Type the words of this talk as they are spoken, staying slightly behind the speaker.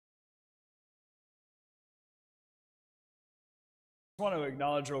want to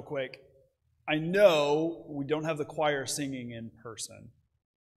acknowledge real quick, I know we don't have the choir singing in person,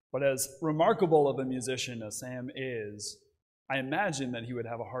 but as remarkable of a musician as Sam is, I imagine that he would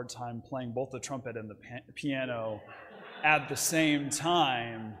have a hard time playing both the trumpet and the piano at the same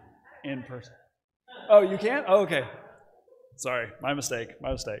time in person. Oh, you can't? Oh, okay. Sorry, my mistake.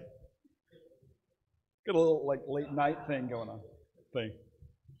 Got a little late night thing going on.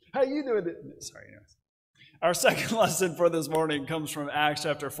 How you doing? Sorry, anyways. Our second lesson for this morning comes from Acts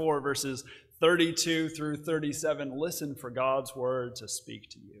chapter 4, verses 32 through 37. Listen for God's word to speak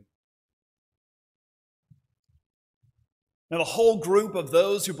to you. Now the whole group of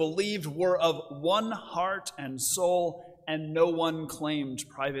those who believed were of one heart and soul, and no one claimed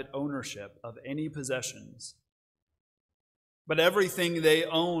private ownership of any possessions. But everything they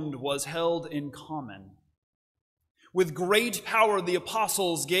owned was held in common. With great power, the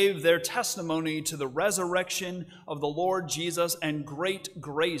apostles gave their testimony to the resurrection of the Lord Jesus, and great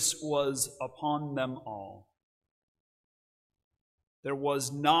grace was upon them all. There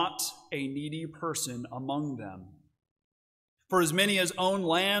was not a needy person among them. For as many as owned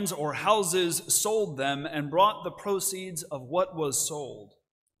lands or houses sold them and brought the proceeds of what was sold.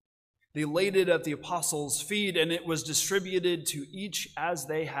 They laid it at the apostles' feet, and it was distributed to each as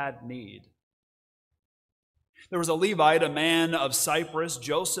they had need. There was a Levite, a man of Cyprus,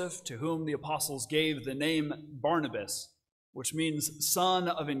 Joseph, to whom the apostles gave the name Barnabas, which means son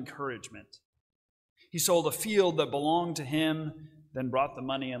of encouragement. He sold a field that belonged to him, then brought the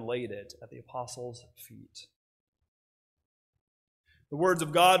money and laid it at the apostles' feet. The words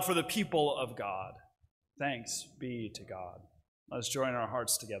of God for the people of God. Thanks be to God. Let's join our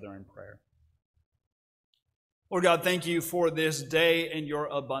hearts together in prayer. Lord God, thank you for this day and your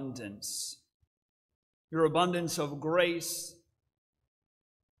abundance of grace,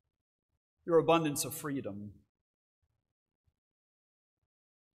 your abundance of freedom,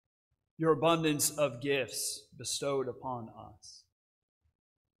 your abundance of gifts bestowed upon us.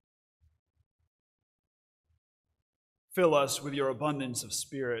 Fill us with your abundance of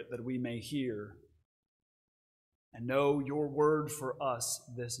spirit that we may hear and know your word for us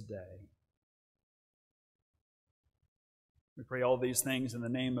this day. We pray all these things in the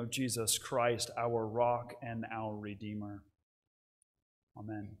name of Jesus Christ, our rock and our Redeemer.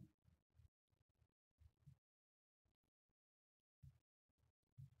 Amen.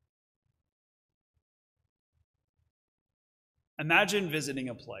 Imagine visiting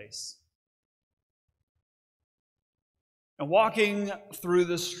a place and walking through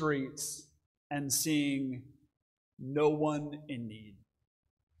the streets and seeing no one in need.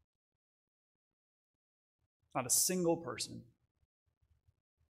 Not a single person.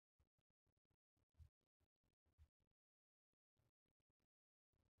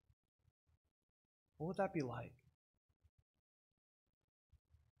 What would that be like?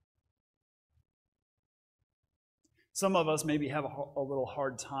 Some of us maybe have a little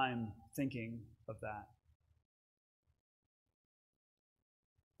hard time thinking of that.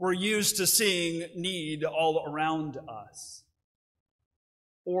 We're used to seeing need all around us,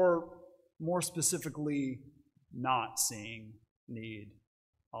 or more specifically, not seeing need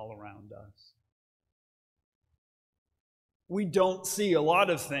all around us. We don't see a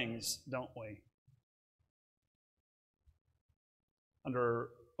lot of things, don't we? Under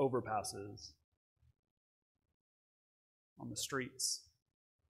overpasses, on the streets.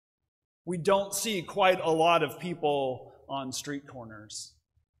 We don't see quite a lot of people on street corners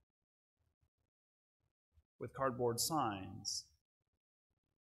with cardboard signs.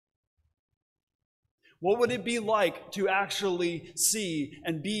 What would it be like to actually see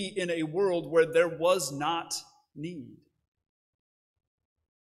and be in a world where there was not need?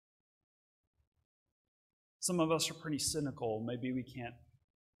 Some of us are pretty cynical. Maybe we can't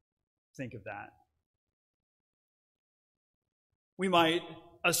think of that. We might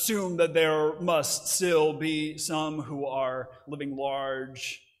assume that there must still be some who are living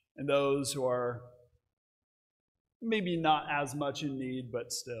large and those who are maybe not as much in need,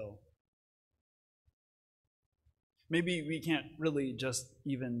 but still. Maybe we can't really just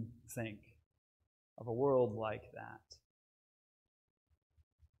even think of a world like that.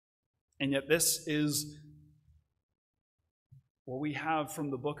 And yet this is what we have from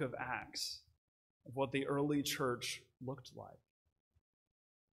the book of Acts, of what the early church looked like.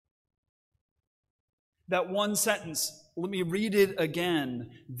 That one sentence, let me read it again.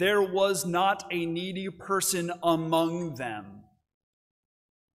 There was not a needy person among them.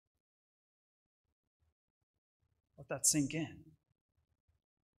 Let that sink in.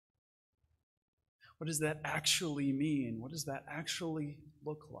 What does that actually mean? What does that actually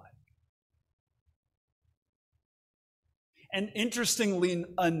look like? And interestingly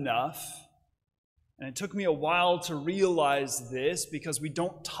enough, and it took me a while to realize this because we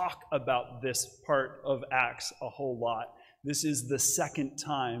don't talk about this part of Acts a whole lot. This is the second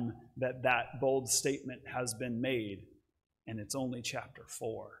time that that bold statement has been made, and it's only chapter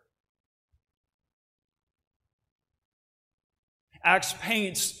 4. Acts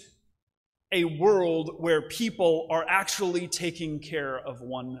paints a world where people are actually taking care of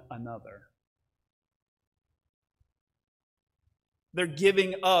one another. They're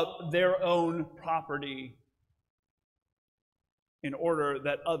giving up their own property in order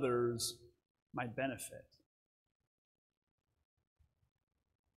that others might benefit.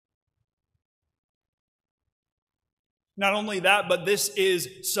 Not only that, but this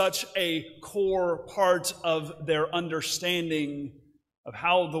is such a core part of their understanding of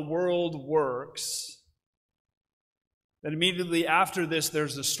how the world works that immediately after this,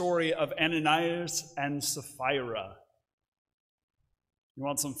 there's the story of Ananias and Sapphira. You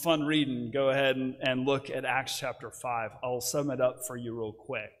want some fun reading, go ahead and look at Acts chapter 5. I'll sum it up for you real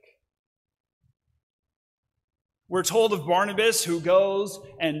quick. We're told of Barnabas who goes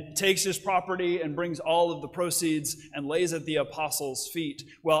and takes his property and brings all of the proceeds and lays at the apostles' feet.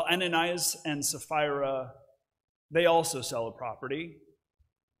 Well, Ananias and Sapphira, they also sell a property.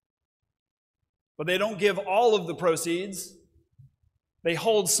 But they don't give all of the proceeds. They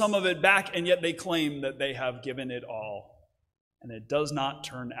hold some of it back, and yet they claim that they have given it all. And it does not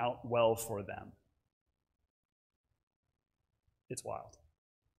turn out well for them. It's wild.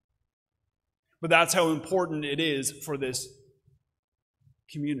 But that's how important it is for this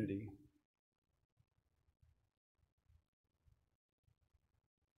community.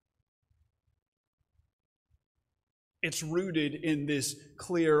 It's rooted in this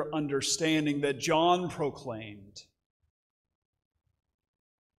clear understanding that John proclaimed.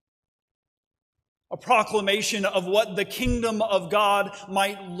 A proclamation of what the kingdom of God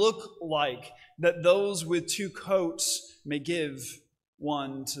might look like, that those with 2 coats may give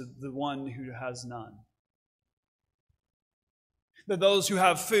one to the one who has none. That those who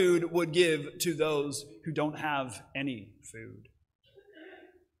have food would give to those who don't have any food.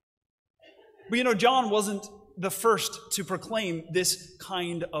 But John wasn't the first to proclaim this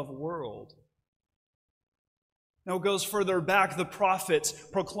kind of world. No, it goes further back. The prophets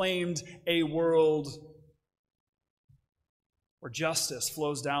proclaimed a world where justice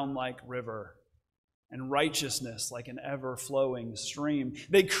flows down like river and righteousness like an ever-flowing stream.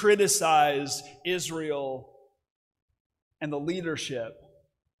 They criticized Israel and the leadership.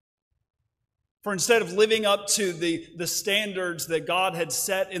 For instead of living up to the standards that God had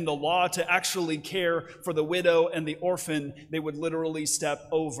set in the law to actually care for the widow and the orphan, they would literally step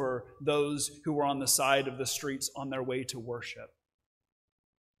over those who were on the side of the streets on their way to worship.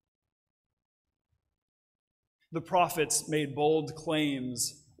 The prophets made bold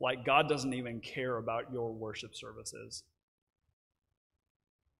claims like God doesn't even care about your worship services,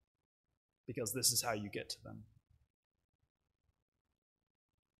 because this is how you get to them.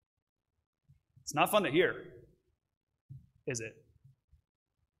 It's not fun to hear, is it?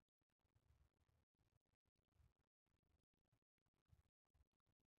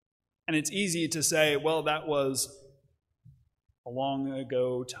 And it's easy to say, well, that was a long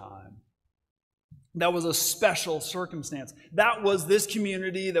ago time. That was a special circumstance. That was this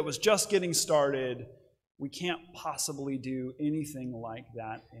community that was just getting started. We can't possibly do anything like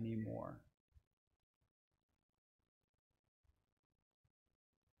that anymore.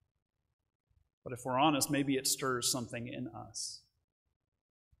 But if we're honest, maybe it stirs something in us.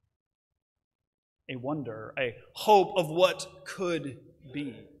 A wonder, a hope of what could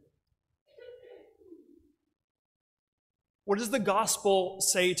be. What does the gospel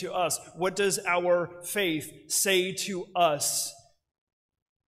say to us? What does our faith say to us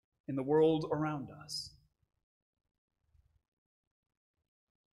in the world around us?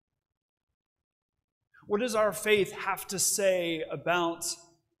 What does our faith have to say about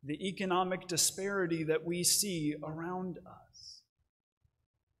the economic disparity that we see around us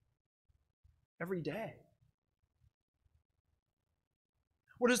every day?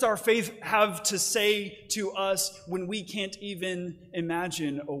 What does our faith have to say to us when we can't even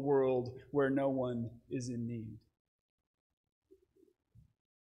imagine a world where no one is in need?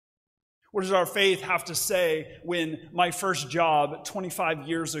 What does our faith have to say when my first job 25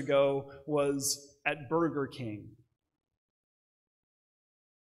 years ago was at Burger King?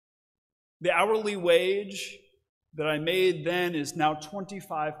 The hourly wage that I made then is now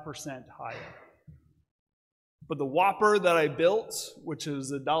 25% higher. But the Whopper that I built, which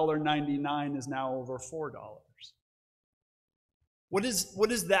is $1.99, is now over $4. What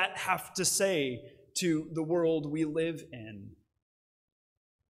does that have to say to the world we live in.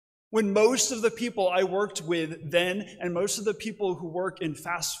 When most of the people I worked with then and most of the people who work in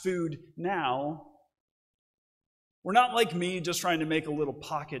fast food now were not like me just trying to make a little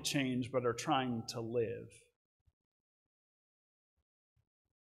pocket change, but are trying to live.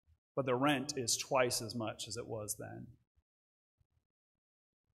 But the rent is twice as much as it was then.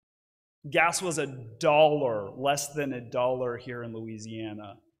 Gas was $1, less than $1 here in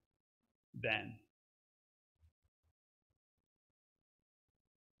Louisiana then.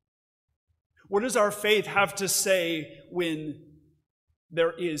 What does our faith have to say when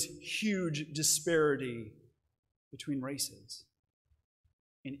there is huge disparity between races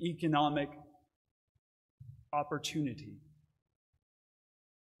in economic opportunity?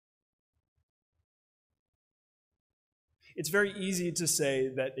 It's very easy to say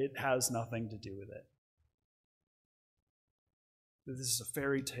that it has nothing to do with it. That this is a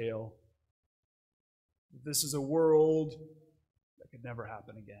fairy tale. That this is a world that could never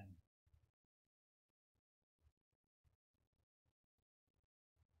happen again.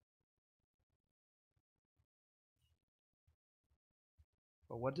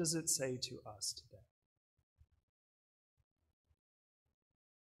 But what does it say to us today?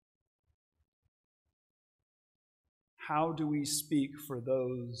 How do we speak for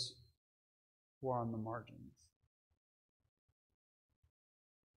those who are on the margins?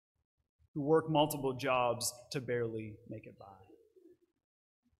 Who work multiple jobs to barely make it by?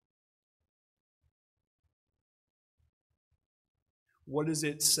 What does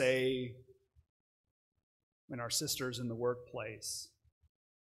it say when our sisters in the workplace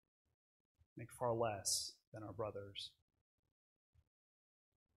make far less than our brothers?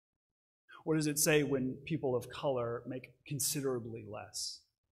 What does it say when people of color make considerably less?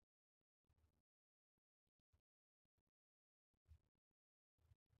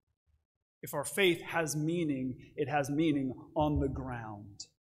 If our faith has meaning, it has meaning on the ground.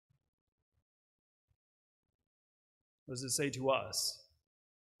 What does it say to us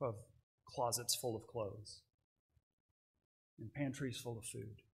who have closets full of clothes and pantries full of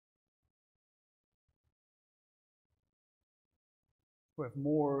food? Who have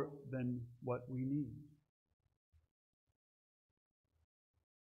more than what we need?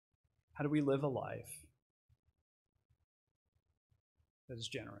 How do we live a life that is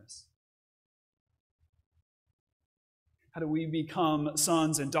generous? How do we become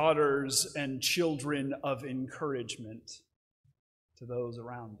sons and daughters and children of encouragement to those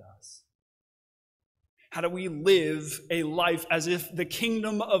around us? How do we live a life as if the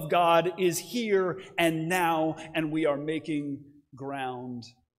kingdom of God is here and now, and we are making ground?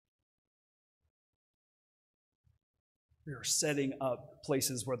 We are setting up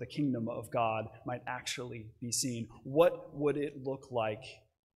places where the kingdom of God might actually be seen. What would it look like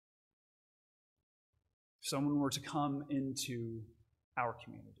if someone were to come into our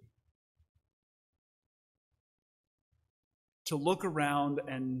community? To look around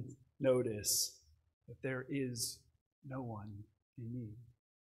and notice that there is no one in need.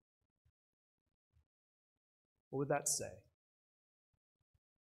 What would that say?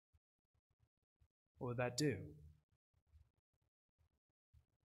 What would that do?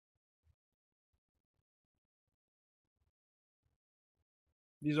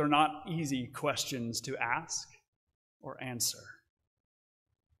 These are not easy questions to ask or answer.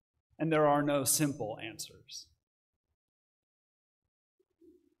 And there are no simple answers.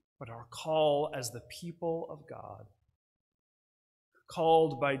 But our call as the people of God,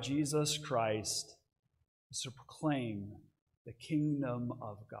 called by Jesus Christ, is to proclaim the kingdom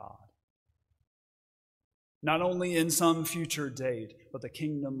of God. Not only in some future date, but the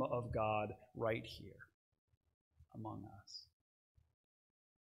kingdom of God right here among us.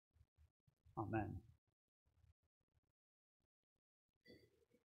 Amen.